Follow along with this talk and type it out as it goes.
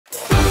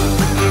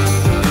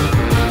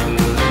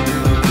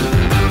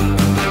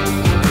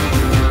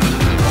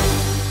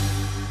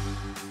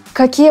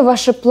Какие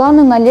ваши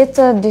планы на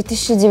лето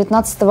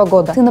 2019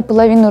 года? Ты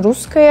наполовину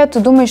русская, ты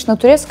думаешь на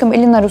турецком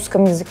или на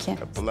русском языке?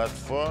 A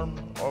platform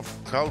of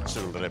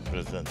cultural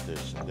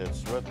representation,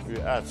 that's what we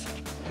ask.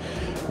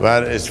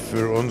 War es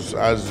für uns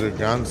also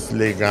ganz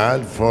legal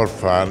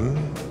Vorfahren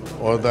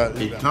oder...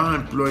 Étant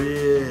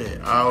employé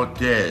à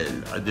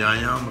hôtel,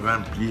 ayant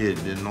rempli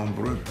de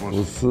nombreux postes...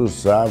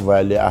 Hususa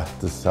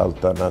Veliaht-ı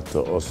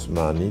Saltanat-ı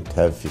Osmani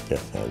Tevfik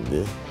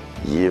Efendi.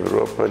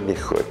 Европа не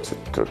хочет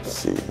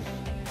Турции,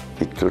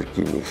 и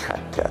турки не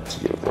хотят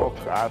Европу.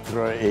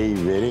 Atro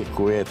everi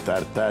kue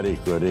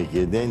tartarico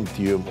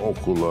recedentium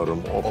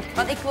ocularum op.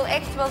 Want ik wil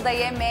echt wel dat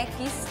jij mij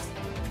kiest.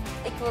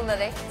 Ik wil dat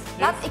echt.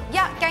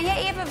 Kan jij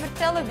even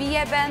vertellen wie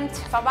jij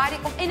bent, van waar je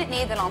komt? In het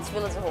Nederlands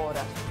willen ze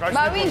horen.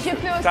 Maar oui, je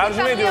peux aussi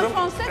parler en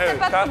français, c'est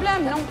pas de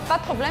problème. Non, pas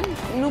de problème.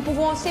 Nous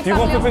pouvons aussi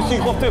parler en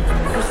français.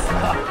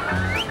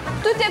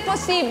 Tout est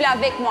possible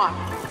avec moi.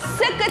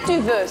 Ce que tu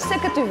veux, ce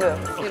que tu veux.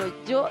 Pero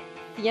yo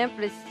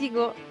siempre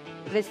sigo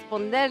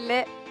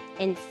responderle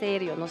en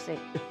serio, no sé.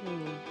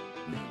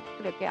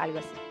 Creo que algo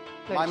así.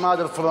 My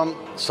mother from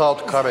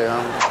South Korea.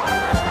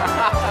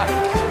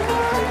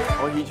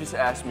 Well, he just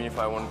asked me if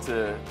I wanted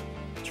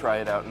to try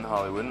it out in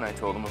Hollywood, and I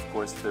told him, of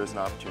course, if there was an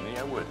opportunity,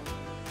 I would.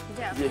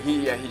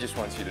 Yeah, he just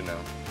wants you to know.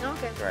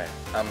 Okay. Right,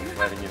 I'm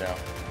letting you know.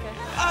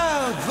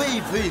 Ah,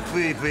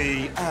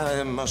 oui,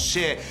 mon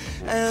cher.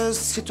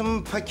 C'est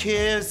un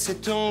paquet,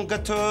 c'est un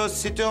gâteau,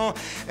 c'est un...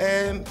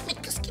 Mais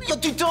qu'est-ce qu'il y a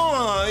dedans?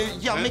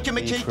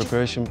 The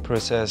preparation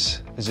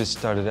process has just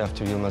started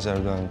after Yilmaz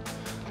Erdogan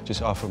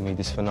just offered me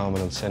this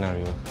phenomenal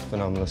scenario,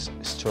 phenomenal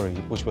story,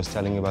 which was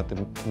telling about the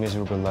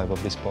miserable life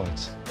of these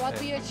poets. What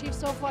we achieved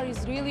so far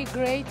is really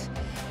great.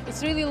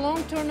 It's really a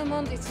long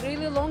tournament, it's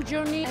really a long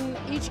journey, and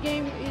each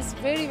game is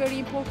very, very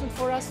important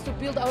for us to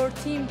build our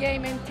team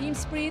game and team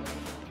spirit.